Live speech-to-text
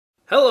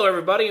Hello,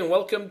 everybody, and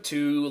welcome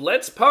to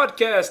Let's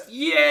Podcast.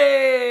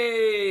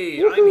 Yay!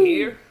 Woohoo! I'm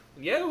here.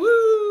 Yeah,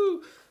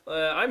 woo!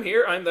 I'm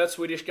here. I'm that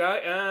Swedish guy,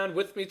 and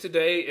with me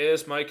today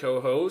is my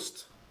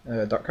co-host.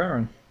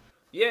 DarkChiron.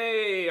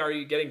 Yay! Are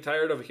you getting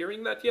tired of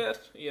hearing that yet?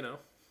 You know,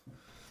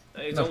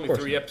 it's No, only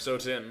 3 not.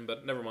 episodes in,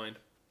 but never mind.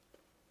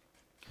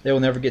 They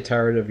will never get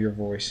tired of your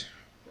voice.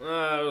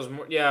 I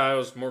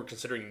was more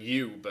considering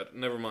you, but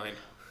never mind.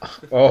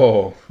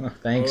 Oh,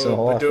 thanks a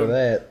lot for badum,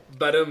 that.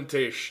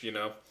 badum-tish, you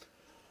know.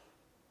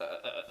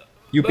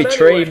 You But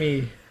betray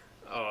anyway. me.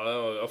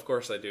 Oh, of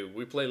course I do.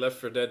 We play Left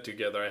 4 Dead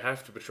together. I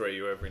have to betray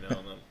you every now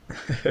and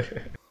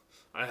then.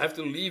 I have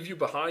to leave you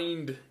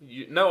behind.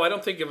 No, I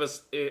don't think of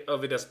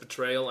it as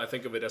betrayal. I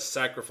think of it as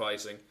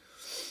sacrificing.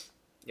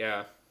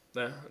 Yeah,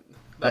 that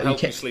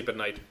helps me sleep at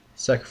night.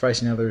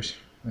 Sacrificing others.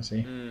 I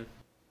see.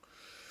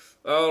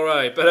 All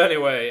right, but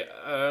anyway,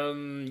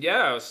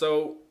 yeah.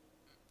 So,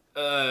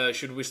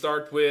 should we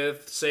start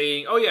with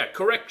saying? Oh yeah,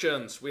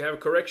 corrections. We have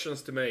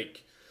corrections to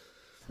make.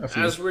 A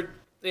few.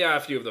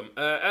 A few of them.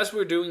 As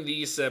we're doing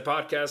these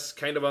podcasts,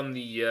 kind of on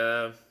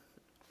the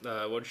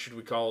what should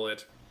we call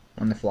it?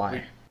 On the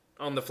fly.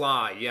 On the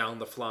fly, yeah, on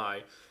the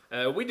fly.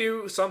 We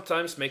do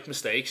sometimes make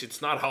mistakes.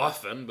 It's not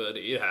often, but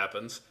it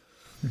happens.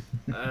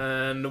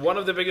 And one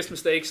of the biggest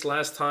mistakes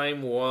last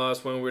time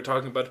was when we were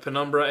talking about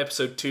Penumbra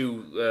Episode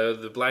 2,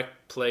 the Black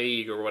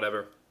Plague or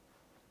whatever.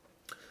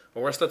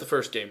 Or was that the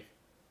first game?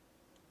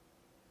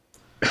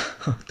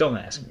 Don't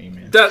ask me,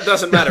 man. That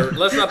doesn't matter.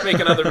 Let's not make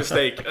another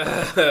mistake.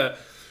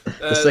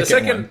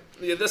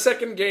 The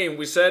second game,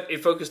 we said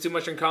it focused too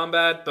much on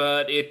combat,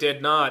 but it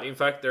did not. In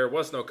fact, there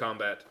was no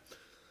combat.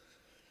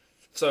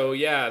 So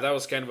yeah, that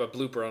was kind of a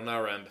blooper on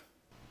our end.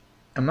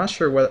 I'm not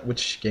sure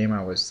which game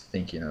I was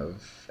thinking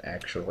of,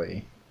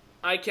 actually.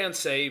 I can't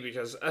say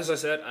because, as I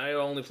said, I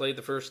only played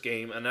the first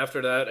game, and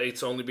after that,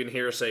 it's only been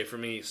hearsay for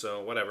me,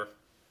 so whatever.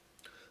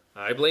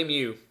 I blame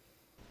you.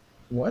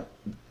 What?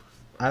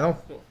 I don't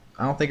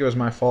think it was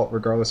my fault,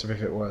 regardless of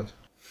if it was.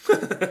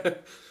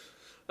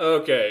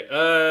 Okay,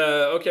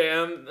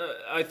 and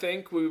I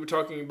think we were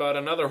talking about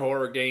another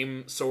horror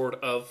game,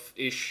 sort of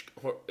ish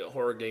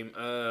horror game.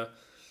 A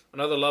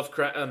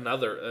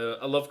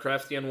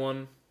Lovecraftian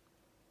one,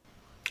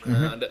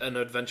 an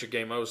adventure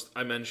game.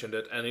 I mentioned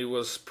it, and it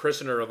was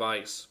Prisoner of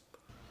Ice.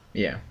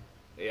 Yeah.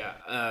 Yeah,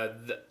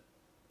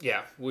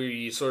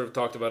 we sort of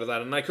talked about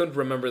that, and I couldn't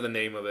remember the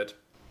name of it,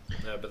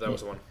 but that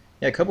was the one.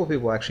 Yeah, a couple of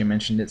people actually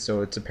mentioned it,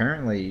 so it's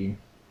apparently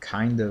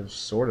kind of,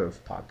 sort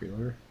of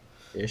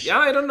popular-ish. Yeah,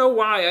 I don't know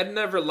why. I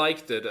never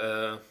liked it,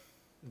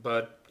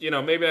 but,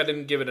 maybe I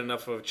didn't give it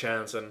enough of a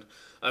chance, and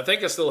I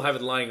think I still have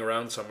it lying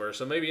around somewhere,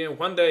 so maybe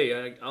one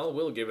day I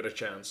will give it a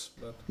chance.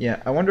 But.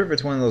 Yeah, I wonder if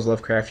it's one of those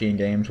Lovecraftian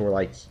games where,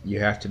 like, you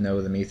have to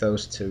know the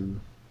mythos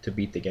to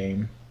beat the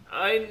game.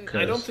 I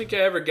don't think I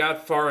ever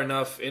got far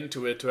enough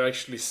into it to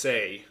actually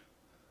say.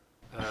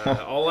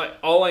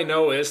 All I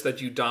know is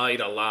that you died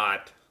a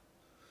lot.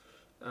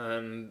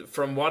 And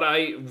from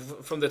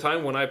the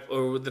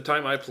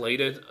time I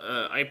played it,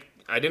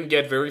 I didn't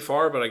get very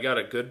far, but I got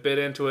a good bit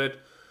into it.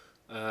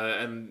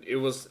 And it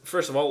was,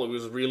 first of all, it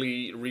was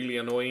really, really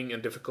annoying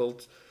and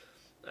difficult.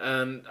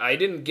 And I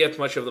didn't get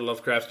much of the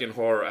Lovecraftian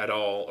horror at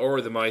all,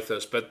 or the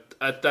mythos. But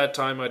at that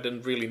time, I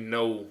didn't really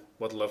know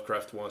what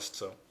Lovecraft was.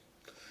 So.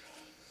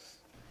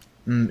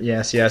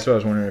 Yeah, see, that's what I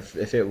was wondering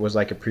if it was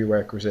like a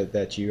prerequisite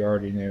that you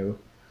already knew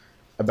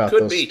about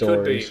those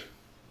stories. Could be.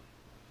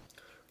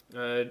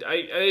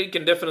 I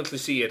can definitely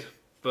see it,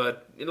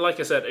 but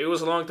like I said, it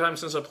was a long time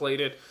since I played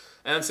it,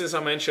 and since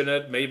I mentioned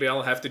it, maybe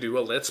I'll have to do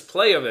a Let's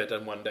Play of it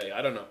one day.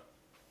 I don't know.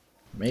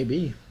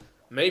 Maybe.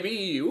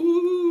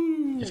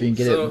 Ooh. If you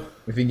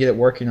can get it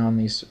working on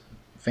these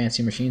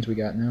fancy machines we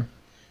got now.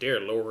 Dear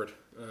Lord,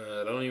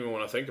 I don't even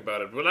want to think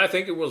about it. But I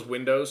think it was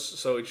Windows,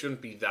 so it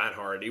shouldn't be that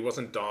hard. It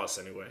wasn't DOS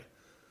anyway,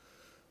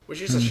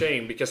 which is a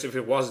shame because if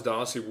it was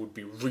DOS, it would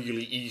be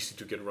really easy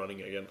to get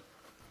running again.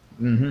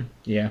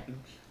 Yeah.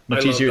 I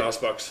love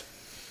DOSBox.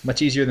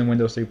 Much easier than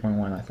Windows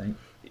 3.1, I think.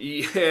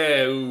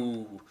 Yeah,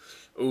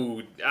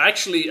 ooh.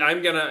 Actually,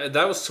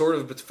 that was sort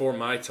of before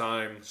my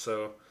time,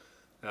 so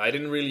I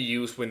didn't really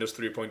use Windows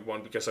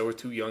 3.1 because I was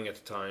too young at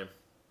the time.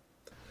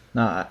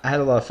 No, I had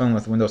a lot of fun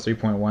with Windows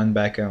 3.1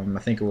 back, I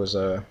think it was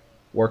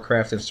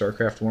Warcraft and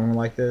StarCraft 1 were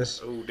like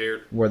this. Oh,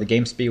 dear. Where the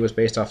game speed was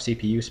based off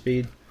CPU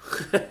speed.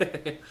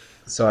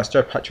 So I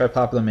tried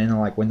popping them in on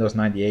like Windows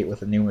 98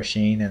 with a new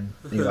machine, and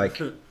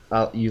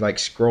you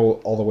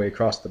scroll all the way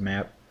across the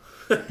map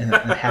in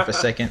half a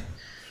second.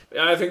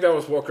 Yeah, I think that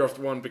was Warcraft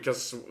 1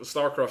 because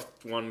StarCraft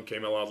 1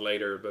 came a lot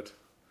later, but...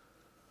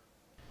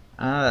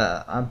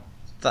 I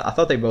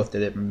thought they both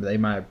did it. They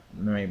might,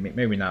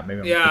 maybe not.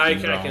 Maybe yeah, I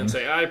can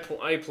say I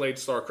played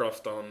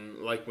StarCraft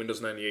on like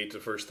Windows 98 the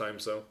first time,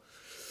 so...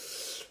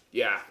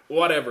 Yeah,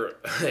 whatever.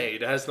 Hey,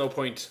 it has no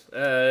point.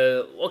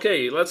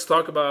 Okay, let's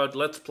talk about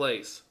Let's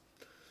Plays.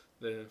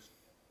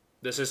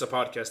 This is a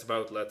podcast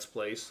about Let's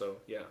Plays, so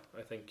yeah,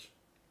 I think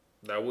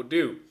that would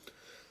do.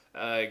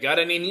 Got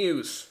any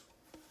news?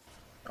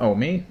 Oh,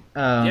 me?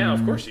 Yeah,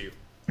 of course you.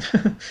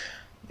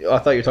 I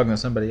thought you were talking to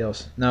somebody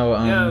else. No.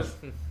 Yeah.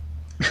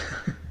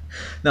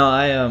 No,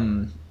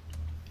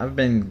 I've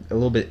been a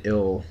little bit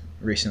ill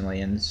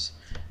recently, and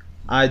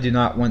I do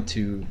not want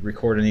to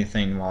record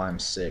anything while I'm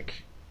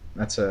sick.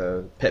 That's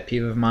a pet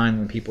peeve of mine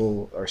when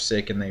people are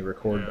sick and they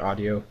record Yeah.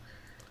 audio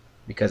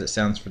because it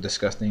sounds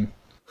disgusting.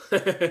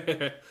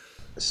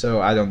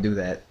 So I don't do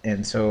that,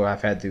 and so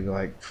I've had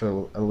to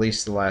for at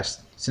least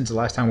since the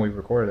last time we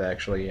recorded,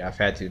 actually, I've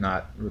had to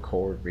not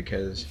record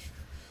because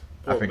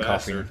Poor I've been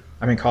bastard. coughing.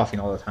 I've been coughing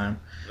all the time.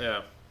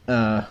 Yeah.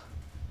 Uh,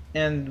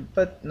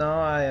 but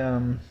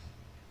no,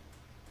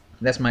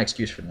 that's my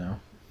excuse for now.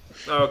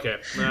 Okay.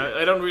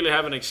 I don't really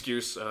have an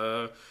excuse.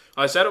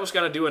 I said I was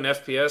gonna do an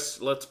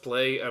FPS let's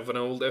play of an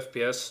old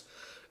FPS,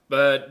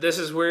 but this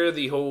is where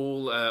the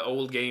whole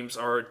old games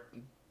are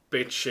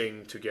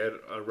bitching to get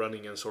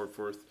running and so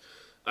forth.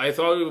 I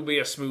thought it would be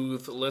a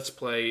smooth let's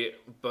play,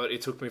 but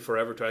it took me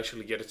forever to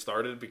actually get it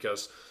started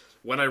because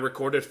when I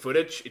recorded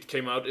footage, it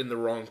came out in the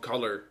wrong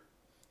color.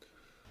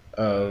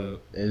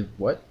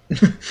 What?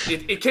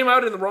 It came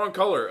out in the wrong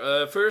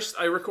color. First,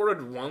 I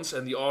recorded once,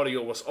 and the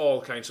audio was all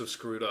kinds of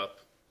screwed up.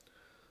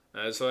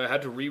 So I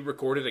had to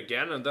re-record it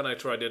again, and then I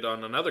tried it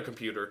on another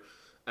computer,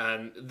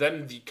 and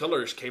then the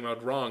colors came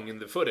out wrong in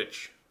the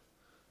footage.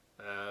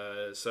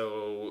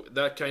 So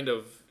that kind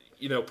of,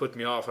 put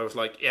me off. I was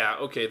like, yeah,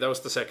 okay, that was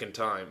the second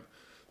time.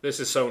 This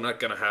is so not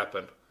gonna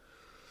happen.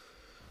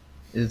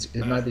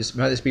 Might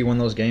this be one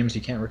of those games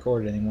you can't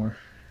record anymore?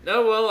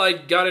 No, well, I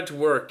got it to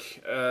work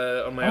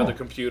on my Oh. other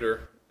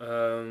computer,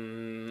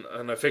 and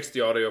I fixed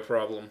the audio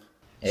problem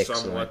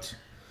Excellent. somewhat.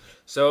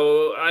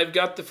 So I've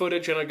got the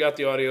footage and I got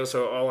the audio,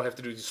 so all I have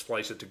to do is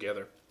splice it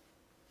together.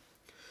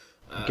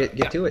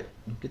 Get to it.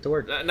 Get to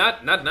work.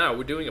 Not now.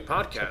 We're doing a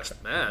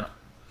podcast, man.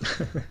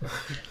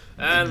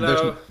 And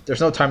There's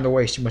no time to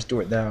waste. You must do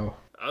it now.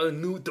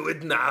 no, do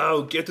it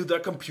now. Get to the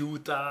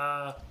computer.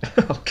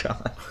 Oh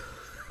God.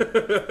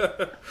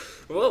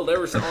 Well, there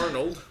was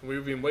Arnold.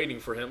 We've been waiting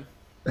for him.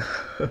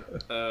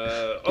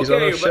 He's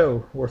on our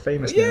show. We're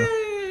famous now.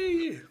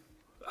 Yay!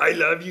 I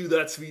love you,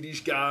 that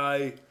Swedish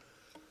guy.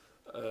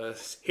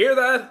 Hear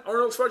that?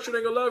 Arnold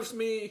Schwarzenegger loves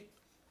me.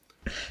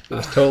 It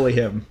was totally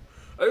him.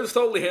 It was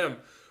totally him.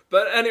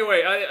 But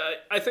anyway,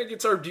 I think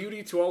it's our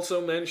duty to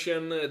also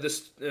mention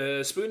this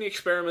Spoonie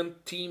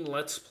Experiment Team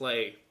Let's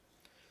Play.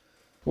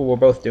 Well, we're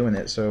both doing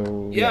it,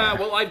 so Yeah,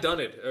 well, I've done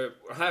it.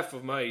 Half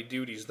of my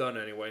duty's done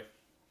anyway.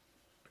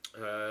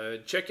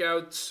 Check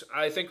out,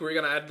 I think we're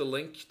going to add the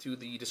link to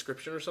the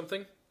description or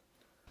something.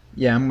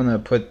 Yeah, I'm gonna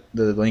put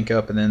the link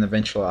up, and then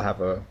eventually I'll have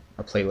a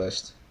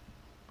playlist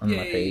on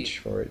my Yay. page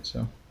for it.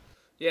 So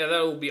Yeah, that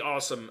will be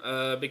awesome,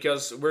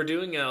 because we're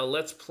doing a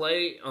Let's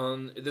Play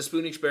on the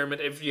Spoon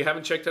Experiment. If you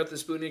haven't checked out the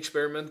Spoon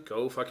Experiment,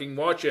 go fucking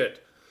watch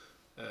it.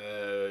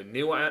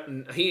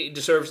 He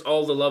deserves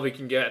all the love he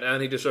can get,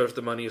 and he deserves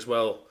the money as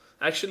well.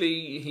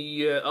 Actually,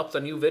 he upped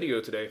a new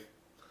video today.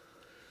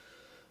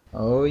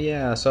 oh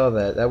yeah, I saw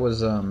that. That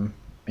was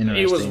interesting.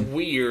 It was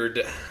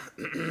weird.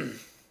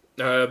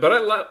 But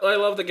I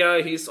love the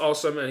guy. He's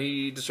awesome, and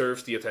he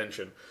deserves the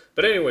attention.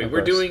 But anyway, Of we're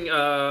course. doing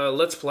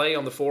Let's Play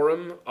on the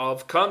forum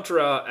of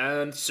Contra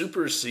and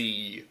Super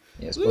C.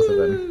 Yes, both of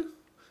them.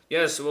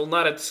 Yes, well,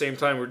 not at the same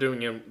time. We're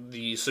doing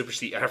the Super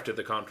C after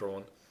the Contra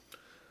one.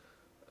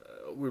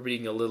 We're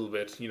being a little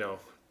bit,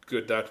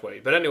 good that way.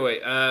 But anyway,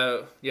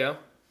 yeah.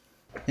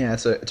 Yeah,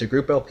 it's a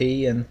group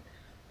LP, and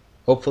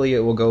hopefully it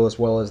will go as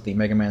well as the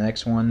Mega Man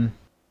X one.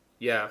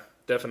 Yeah,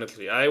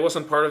 definitely. I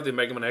wasn't part of the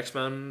Mega Man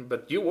X-Man,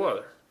 but you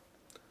were.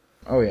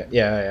 Oh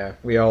yeah.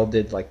 We all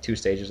did like 2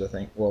 stages, I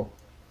think. Well,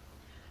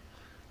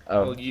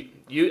 Well,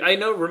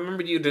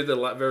 remember you did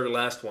the very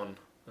last one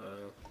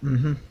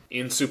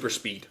in Super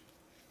Speed.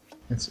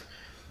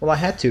 well, I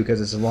had to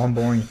because it's a long,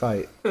 boring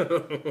fight.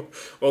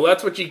 Well,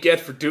 that's what you get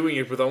for doing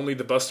it with only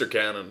the Buster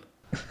Cannon.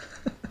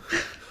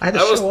 I had to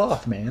That was- show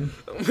off, man.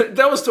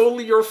 That was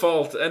totally your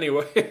fault,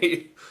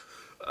 anyway.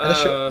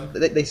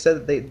 They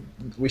said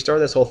we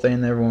started this whole thing,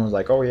 and everyone was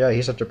like, "Oh yeah,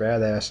 he's such a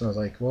badass," and I was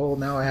like, "Well,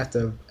 now I have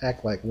to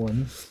act like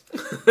one."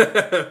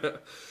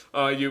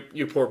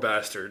 You poor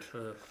bastard.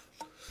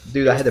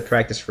 Dude, I had to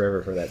practice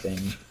forever for that thing.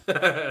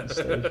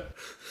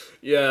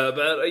 Yeah,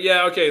 but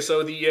yeah, okay.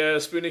 So the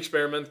Spoon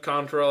Experiment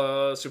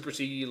Contra Super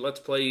C Let's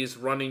Play is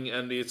running,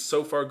 and it's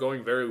so far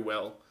going very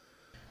well.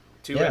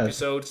 2 Yeah.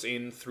 episodes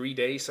in 3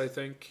 days, I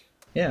think.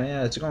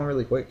 Yeah, it's going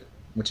really quick,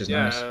 which is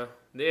nice.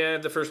 Yeah.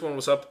 The first one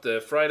was up the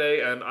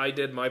Friday, and I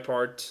did my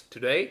part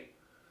today,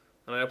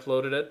 and I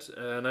uploaded it.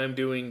 And I'm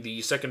doing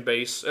the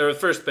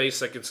first base,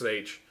 second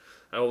stage.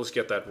 I always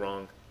get that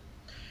wrong.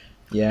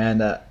 Yeah, and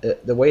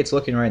the way it's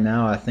looking right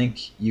now, I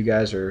think you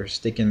guys are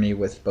sticking me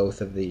with both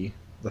of the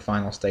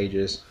final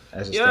stages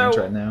as it stands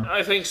right now.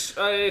 I think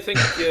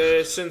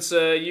since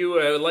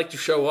you like to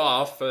show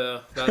off,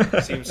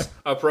 that seems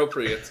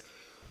appropriate.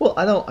 Well,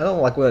 I don't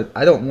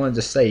want to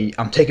just say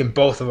I'm taking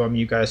both of them.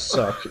 You guys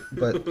suck,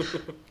 but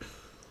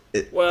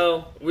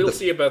Well, we'll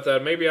see about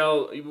that. Maybe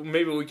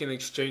we can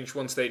exchange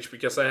one stage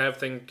because I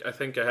think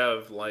I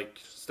have like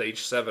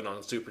stage 7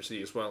 on Super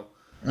C as well.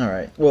 all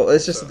right. Well,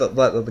 it's just the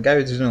guy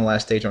who's doing the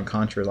last stage on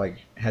Contra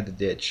had to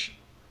ditch,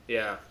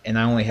 Yeah. and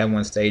I only had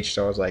one stage,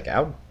 so I was like,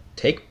 I'll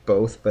take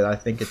both, but I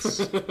think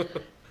it's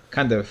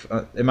kind of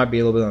it might be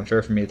a little bit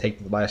unfair for me to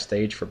take the last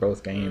stage for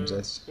both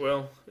games.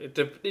 Well,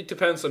 it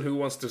depends on who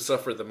wants to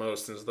suffer the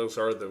most, since those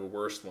are the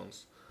worst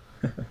ones.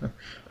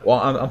 Well,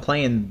 I'm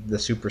playing the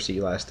Super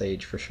C last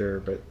stage for sure,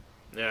 but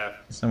yeah,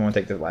 someone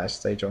take the last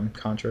stage on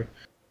Contra.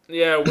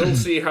 Yeah, we'll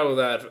see how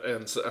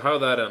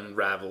that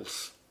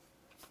unravels.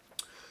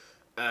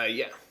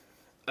 Yeah.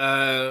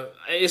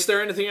 Is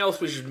there anything else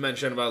we should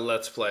mention about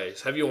Let's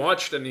Plays? Have you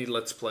watched any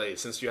Let's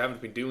Plays since you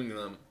haven't been doing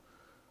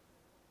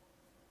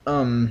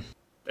them?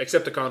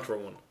 Except the Contra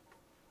one.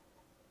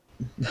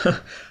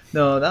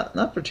 No,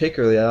 not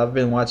particularly. I've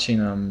been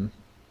watching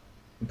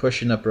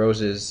Pushing Up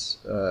Roses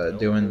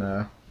doing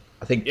I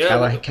think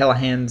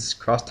Callahan's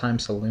Cross Time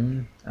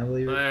Saloon, I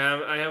believe.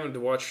 I haven't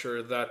watched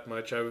her that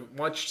much. I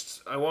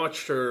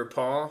watched her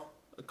Paw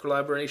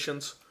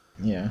collaborations.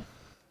 Yeah.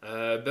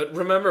 But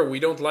remember, we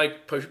don't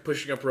like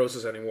Pushing Up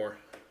Roses anymore.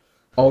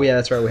 Oh yeah,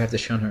 that's right. We have to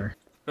shun her.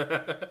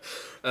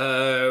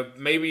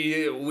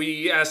 Maybe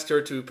we asked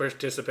her to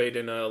participate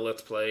in a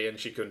Let's Play and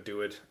she couldn't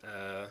do it.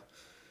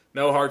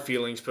 No hard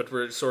feelings, but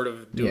we're sort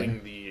of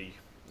doing the.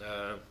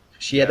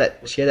 She had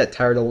that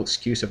tired old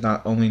excuse of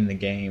not owning the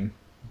game.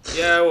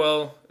 Yeah,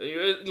 well,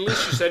 at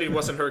least she said it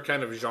wasn't her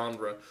kind of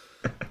genre.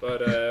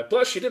 But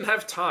plus, she didn't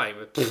have time.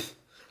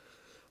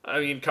 I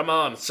mean, come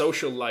on,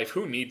 social life.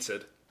 Who needs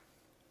it?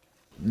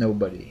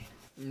 Nobody.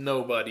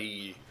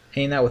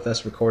 Hanging out with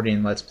us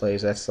recording Let's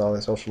Plays, that's all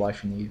the social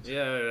life you need.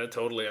 Yeah,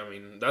 totally. I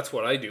mean, that's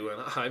what I do,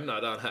 and I'm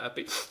not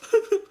unhappy.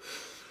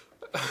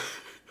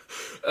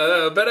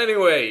 But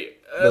anyway,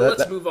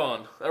 let's move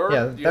on.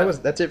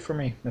 That's it for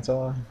me. That's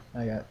all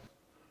I got.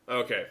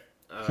 Okay.